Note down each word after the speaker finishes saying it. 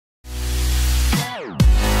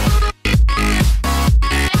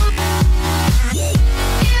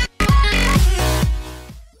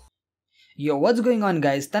Yo, what's going on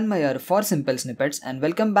guys, Tanmay here for Simple Snippets and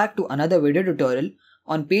welcome back to another video tutorial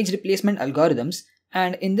on page replacement algorithms.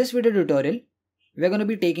 And in this video tutorial, we're going to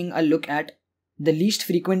be taking a look at the least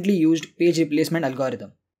frequently used page replacement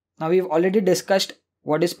algorithm. Now we've already discussed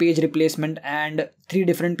what is page replacement and three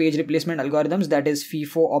different page replacement algorithms, that is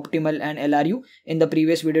FIFO, Optimal and LRU, in the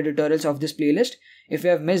previous video tutorials of this playlist. If you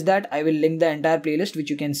have missed that, I will link the entire playlist which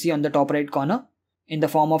you can see on the top right corner in the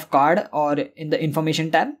form of card or in the information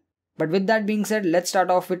tab. But with that being said, let's start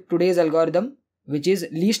off with today's algorithm, which is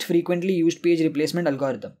least frequently used page replacement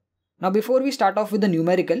algorithm. Now before we start off with the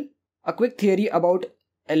numerical, a quick theory about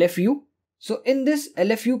LFU. So in this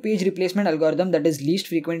LFU page replacement algorithm, that is least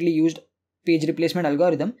frequently used page replacement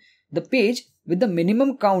algorithm, the page with the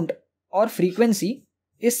minimum count or frequency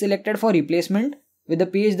is selected for replacement with the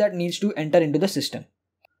page that needs to enter into the system.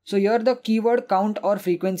 So here the keyword count or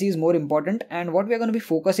frequency is more important, and what we are going to be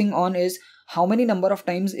focusing on is how many number of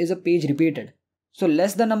times is a page repeated. So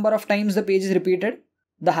less the number of times the page is repeated,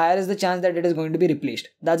 the higher is the chance that it is going to be replaced.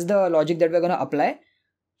 That's the logic that we're going to apply.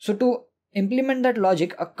 So to implement that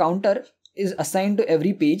logic, a counter is assigned to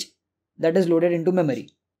every page that is loaded into memory.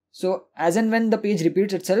 So as and when the page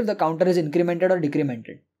repeats itself, the counter is incremented or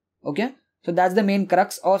decremented. Okay. So that's the main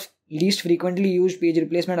crux of least frequently used page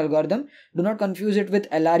replacement algorithm. Do not confuse it with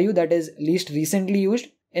LRU, that is least recently used.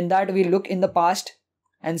 In that we look in the past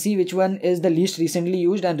and see which one is the least recently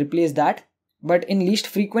used and replace that. But in least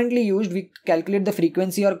frequently used, we calculate the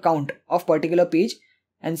frequency or count of particular page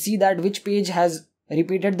and see that which page has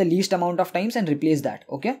repeated the least amount of times and replace that.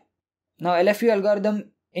 Okay. Now LFU algorithm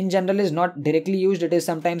in general is not directly used. It is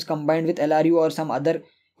sometimes combined with LRU or some other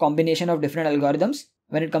combination of different algorithms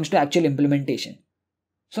when it comes to actual implementation.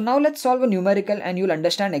 So now let's solve a numerical and you'll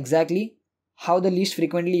understand exactly how the least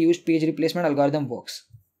frequently used page replacement algorithm works.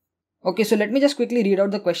 Okay, so let me just quickly read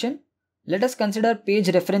out the question. Let us consider page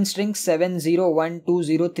reference string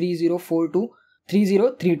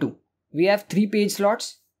 7012030423032. We have 3 page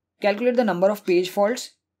slots. Calculate the number of page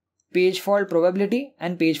faults, page fault probability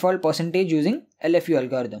and page fault percentage using LFU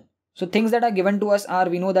algorithm. So things that are given to us are,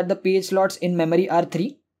 we know that the page slots in memory are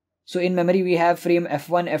 3. So in memory we have frame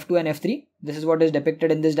F1, F2 and F3. This is what is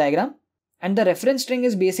depicted in this diagram. And the reference string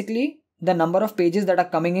is basically the number of pages that are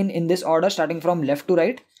coming in this order starting from left to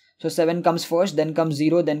right. So 7 comes first, then comes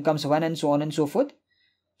 0, then comes 1 and so on and so forth.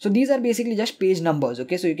 So these are basically just page numbers.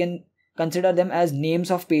 Okay, so you can consider them as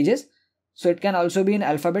names of pages. So it can also be in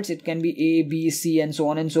alphabets. It can be A, B, C and so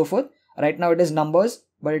on and so forth. Right now it is numbers,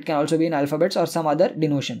 but it can also be in alphabets or some other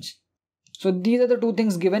denotions. So these are the two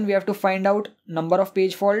things given. We have to find out number of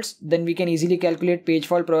page faults. Then we can easily calculate page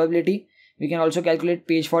fault probability. We can also calculate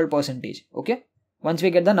page fault percentage. Okay. Once we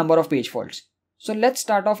get the number of page faults. So let's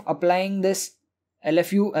start off applying this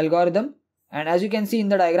LFU algorithm. And as you can see in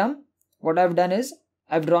the diagram, what I've done is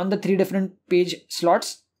I've drawn the 3 different page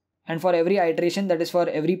slots. And for every iteration, that is for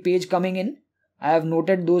every page coming in, I have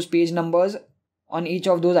noted those page numbers on each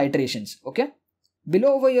of those iterations. Okay.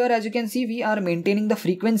 Below over here, as you can see, we are maintaining the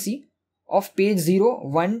frequency of page 0,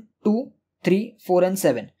 1, 2, 3, 4 and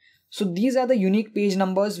 7. So these are the unique page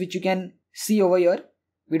numbers which you can see over here.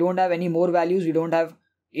 We don't have any more values. We don't have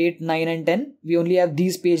 8, 9 and 10. We only have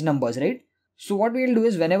these page numbers, right? So what we'll do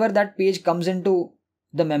is whenever that page comes into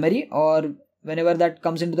the memory or whenever that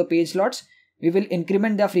comes into the page slots, we will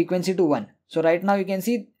increment their frequency to 1. So right now you can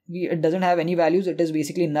see it doesn't have any values. It is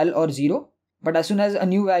basically null or 0. But as soon as a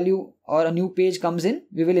new value or a new page comes in,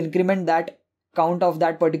 we will increment that count of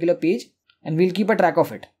that particular page and we'll keep a track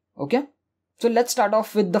of it. Okay. So let's start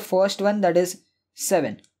off with the first one, that is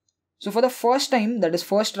 7. So for the first time, that is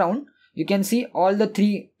first round, you can see all the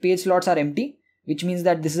 3 page slots are empty, which means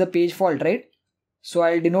that this is a page fault, right? So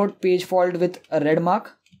I'll denote page fault with a red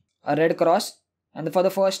mark, a red cross. And for the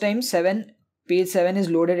first time, page 7 is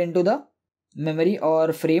loaded into the memory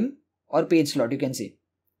or frame or page slot, you can see.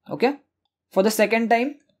 Okay. For the second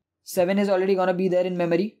time, 7 is already gonna be there in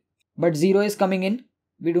memory, but 0 is coming in.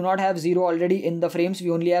 We do not have 0 already in the frames.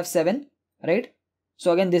 We only have 7, right?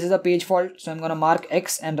 So again, this is a page fault. So I'm going to mark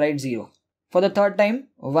X and write 0. For the third time,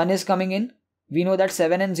 1 is coming in. We know that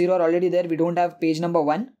 7 and 0 are already there. We don't have page number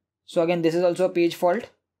 1. So again, this is also a page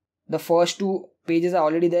fault. The first 2 pages are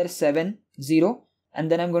already there, 7, 0.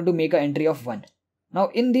 And then I'm going to make an entry of 1.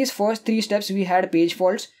 Now in these first 3 steps, we had page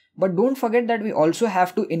faults. But don't forget that we also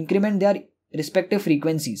have to increment their respective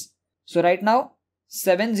frequencies. So right now,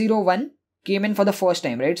 701 came in for the first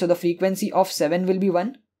time, right? So the frequency of 7 will be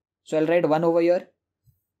 1. So I'll write 1 over here.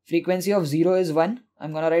 Frequency of 0 is 1.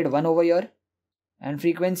 I'm going to write 1 over here. And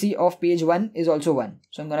frequency of page 1 is also 1.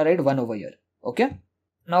 So I'm going to write 1 over here. Okay.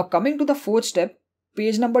 Now coming to the fourth step,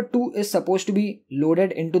 page number 2 is supposed to be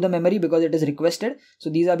loaded into the memory because it is requested. So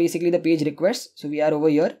these are basically the page requests. So we are over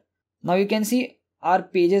here. Now you can see our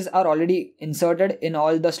pages are already inserted in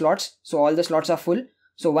all the slots. So all the slots are full.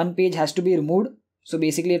 So one page has to be removed. So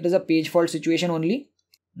basically it is a page fault situation only.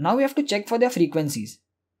 Now we have to check for their frequencies.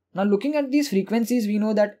 Now looking at these frequencies, we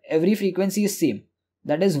know that every frequency is same.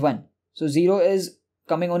 That is 1. So 0 is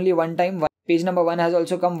coming only one time. Page number 1 has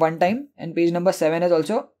also come one time, and page number 7 has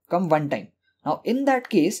also come one time. Now in that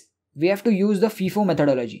case, we have to use the FIFO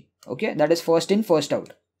methodology. Okay, that is first in, first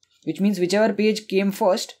out. Which means whichever page came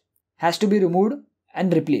first has to be removed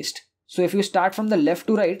and replaced. So if you start from the left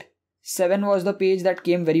to right, 7 was the page that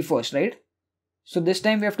came very first, right? So this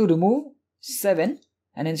time we have to remove 7,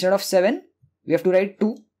 and instead of 7, we have to write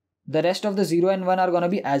 2. The rest of the 0 and 1 are going to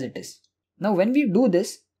be as it is. Now when we do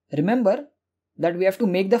this, remember that we have to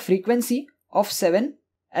make the frequency of 7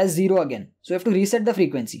 as 0 again. So we have to reset the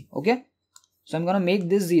frequency. Okay. So I'm going to make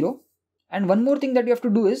this 0. And one more thing that you have to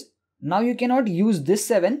do is, now you cannot use this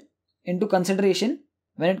 7 into consideration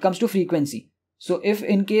when it comes to frequency. So if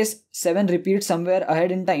in case 7 repeats somewhere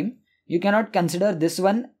ahead in time, you cannot consider this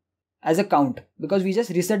one as a count because we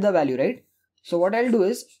just reset the value, right? So what I'll do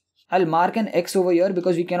is, I'll mark an X over here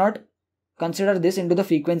because we cannot consider this into the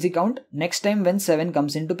frequency count next time when 7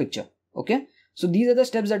 comes into picture. Okay. So these are the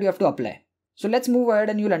steps that you have to apply. So let's move ahead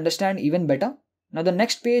and you'll understand even better. Now the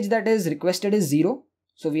next page that is requested is 0.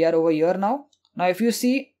 So we are over here now. Now if you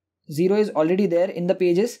see, 0 is already there in the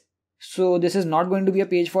pages. So this is not going to be a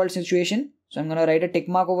page fault situation. So I'm going to write a tick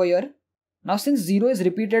mark over here. Now since 0 is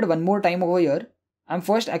repeated one more time over here, I'm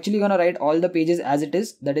first actually going to write all the pages as it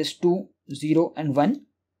is. That is 2, 0 and 1.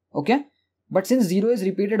 Okay. But since 0 is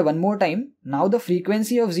repeated one more time, now the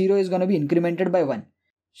frequency of 0 is going to be incremented by 1.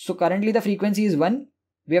 So currently the frequency is 1.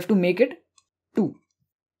 We have to make it 2.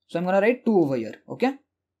 So I'm going to write 2 over here. Okay.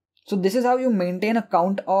 So this is how you maintain a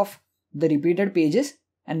count of the repeated pages.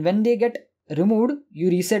 And when they get removed, you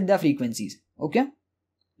reset the frequencies. Okay.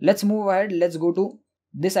 Let's move ahead. Let's go to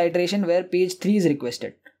this iteration where page 3 is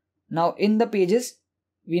requested. Now in the pages,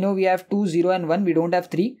 we know we have 2, 0 and 1. We don't have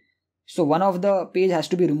 3. So one of the page has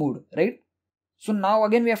to be removed, right? So now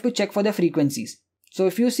again we have to check for the frequencies. So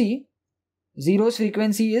if you see, 0's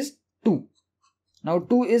frequency is 2. Now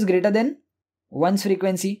 2 is greater than 1's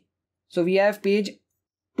frequency. So we have page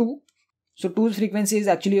 2. So 2's frequency is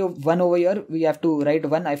actually 1 over here. We have to write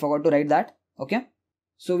 1. I forgot to write that. Okay.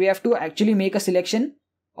 So we have to actually make a selection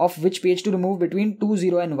of which page to remove between 2,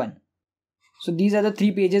 0 and 1. So these are the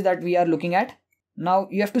 3 pages that we are looking at. Now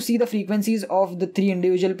you have to see the frequencies of the 3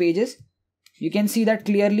 individual pages. You can see that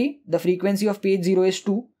clearly the frequency of page 0 is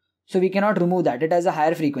 2. So we cannot remove that. It has a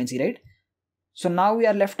higher frequency, right? So now we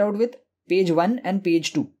are left out with page 1 and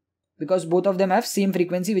page 2 because both of them have same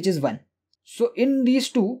frequency, which is 1. So in these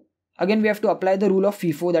two, again we have to apply the rule of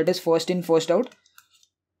FIFO, that is first in, first out.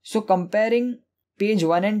 So comparing page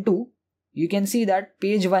 1 and 2, you can see that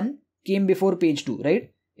page 1 came before page 2,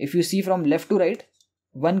 right? If you see from left to right,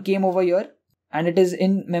 1 came over here and it is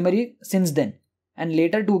in memory since then, and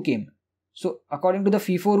later 2 came. So according to the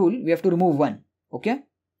FIFO rule, we have to remove 1. Okay.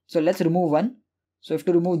 So let's remove 1. So we have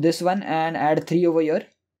to remove this one and add 3 over here.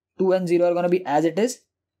 2 and 0 are going to be as it is.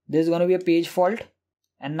 This is going to be a page fault.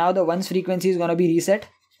 And now the 1's frequency is going to be reset.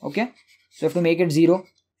 Okay. So we have to make it 0.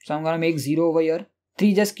 So I'm going to make 0 over here.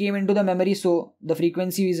 3 just came into the memory. So the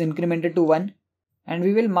frequency is incremented to 1. And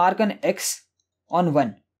we will mark an X on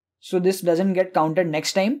 1. So this doesn't get counted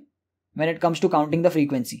next time when it comes to counting the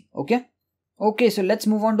frequency. Okay. Okay, so let's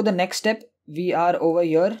move on to the next step. We are over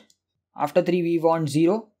here. After 3, we want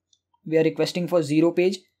 0. We are requesting for 0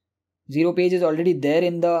 page. 0 page is already there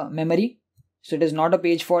in the memory. So it is not a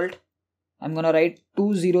page fault. I'm going to write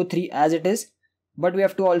 203 as it is. But we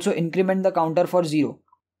have to also increment the counter for 0.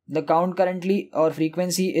 The count currently or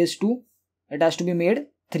frequency is 2. It has to be made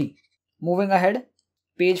 3. Moving ahead.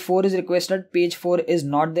 Page 4 is requested. Page 4 is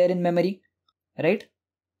not there in memory. Right?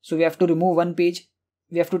 So we have to remove one page.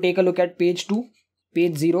 We have to take a look at page 2,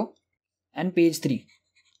 page 0 and page 3.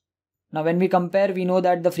 Now when we compare, we know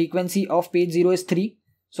that the frequency of page 0 is 3.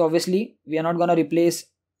 So obviously we are not going to replace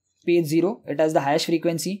page 0. It has the highest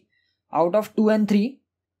frequency. Out of 2 and 3,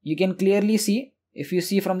 you can clearly see, if you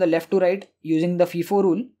see from the left to right using the FIFO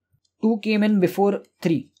rule, 2 came in before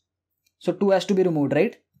 3. So 2 has to be removed,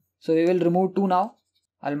 right? So we will remove 2 now.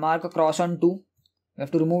 I'll mark a cross on 2. We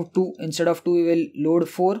have to remove 2. Instead of 2, we will load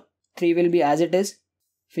 4. 3 will be as it is.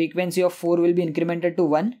 Frequency of 4 will be incremented to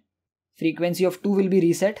 1. Frequency of 2 will be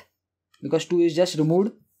reset because 2 is just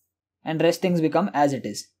removed, and rest things become as it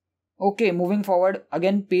is. Okay, moving forward,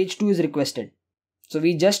 again page 2 is requested. So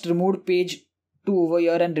we just removed page 2 over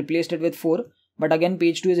here and replaced it with 4, but again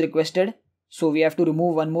page 2 is requested. So we have to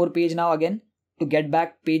remove one more page now again to get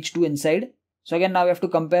back page 2 inside. So again now we have to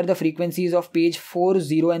compare the frequencies of page 4,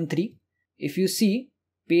 0 and 3. If you see,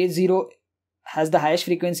 page 0 has the highest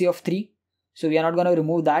frequency of 3. So we are not going to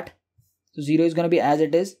remove that. So 0 is going to be as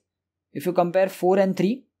it is. If you compare 4 and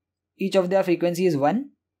 3, each of their frequency is 1.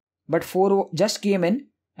 But 4 just came in.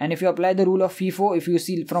 And if you apply the rule of FIFO, if you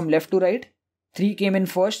see from left to right, 3 came in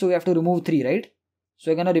first. So we have to remove 3, right? So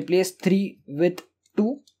we're going to replace 3 with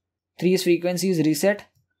 2. 3's frequency is reset.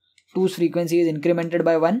 2's frequency is incremented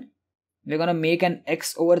by 1. We're going to make an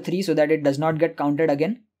X over 3 so that it does not get counted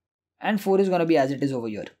again. And 4 is going to be as it is over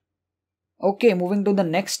here. Okay, moving to the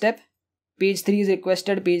next step. Page 3 is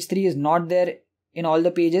requested. Page 3 is not there in all the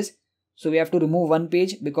pages. So we have to remove one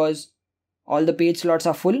page because all the page slots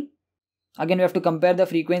are full. Again, we have to compare the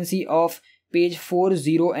frequency of page 4,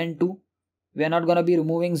 0 and 2. We are not going to be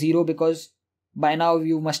removing 0 because by now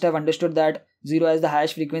you must have understood that 0 has the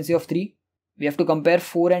highest frequency of 3. We have to compare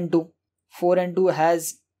 4 and 2. 4 and 2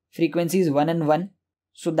 has frequencies 1 and 1.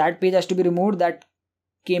 So that page has to be removed that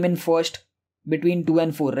came in first between 2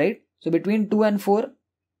 and 4, right? So between 2 and 4,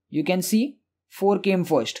 you can see 4 came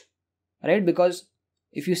first, right? Because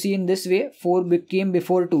if you see in this way, 4 came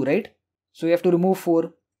before 2, right? So we have to remove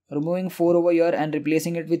 4. Removing 4 over here and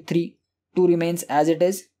replacing it with 3. 2 remains as it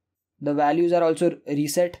is. The values are also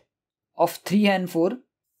reset of 3 and 4.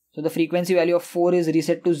 So the frequency value of 4 is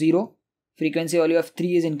reset to 0. Frequency value of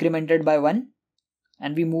 3 is incremented by 1.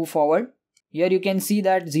 And we move forward. Here you can see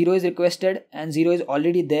that 0 is requested and 0 is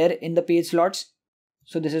already there in the page slots.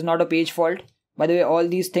 So this is not a page fault. By the way, all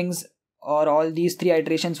these things or all these 3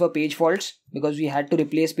 iterations were page faults because we had to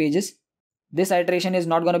replace pages. This iteration is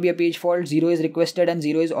not going to be a page fault. 0 is requested and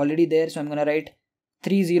 0 is already there. So I'm going to write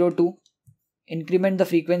 302. Increment the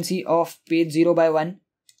frequency of page 0 by 1.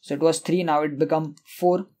 So it was 3. Now it become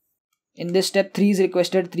 4. In this step 3 is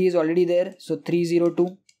requested. 3 is already there. So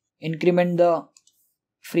 302. Increment the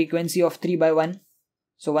frequency of 3 by 1.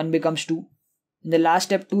 So 1 becomes 2. In the last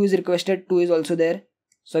step 2 is requested. 2 is also there.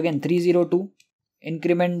 So again 302.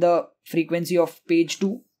 Increment the frequency of page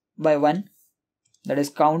 2 by 1. That is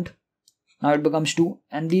count. Now it becomes 2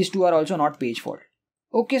 and these 2 are also not page fault.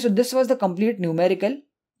 Okay, so this was the complete numerical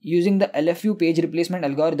using the LFU page replacement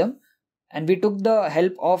algorithm, and we took the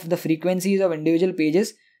help of the frequencies of individual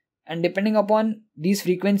pages, and depending upon these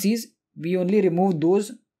frequencies we only remove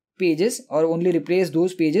those pages or only replace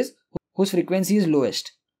those pages whose frequency is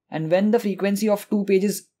lowest. And when the frequency of 2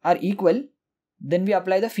 pages are equal, then we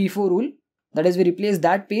apply the FIFO rule, that is we replace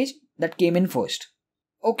that page that came in first.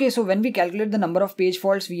 Okay, so when we calculate the number of page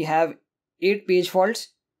faults, we have 8 page faults.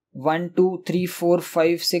 1, 2, 3, 4,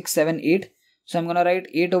 5, 6, 7, 8. So I'm going to write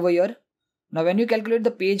 8 over here. Now when you calculate the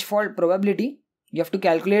page fault probability, you have to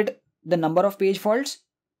calculate the number of page faults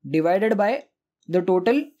divided by the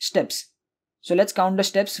total steps. So let's count the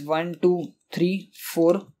steps. 1, 2, 3,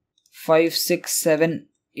 4, 5, 6, 7,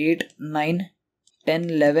 8, 9, 10,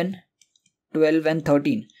 11, 12 and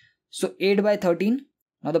 13. So 8 by 13.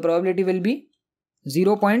 Now the probability will be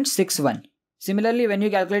 0.61. Similarly, when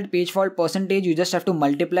you calculate page fault percentage, you just have to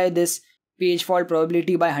multiply this page fault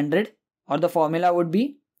probability by 100, or the formula would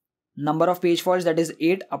be number of page faults, that is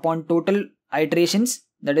 8, upon total iterations,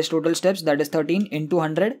 that is total steps, that is 13, into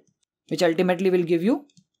 100, which ultimately will give you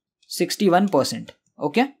 61%.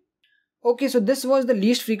 Okay, so this was the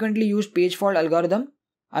least frequently used page fault algorithm.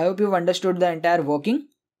 I hope you've understood the entire working,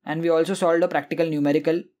 and we also solved a practical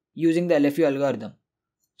numerical using the LFU algorithm.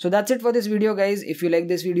 So that's it for this video, guys. If you like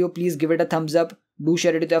this video, please give it a thumbs up. Do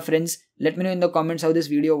share it with your friends. Let me know in the comments how this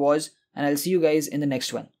video was, and I'll see you guys in the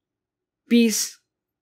next one. Peace.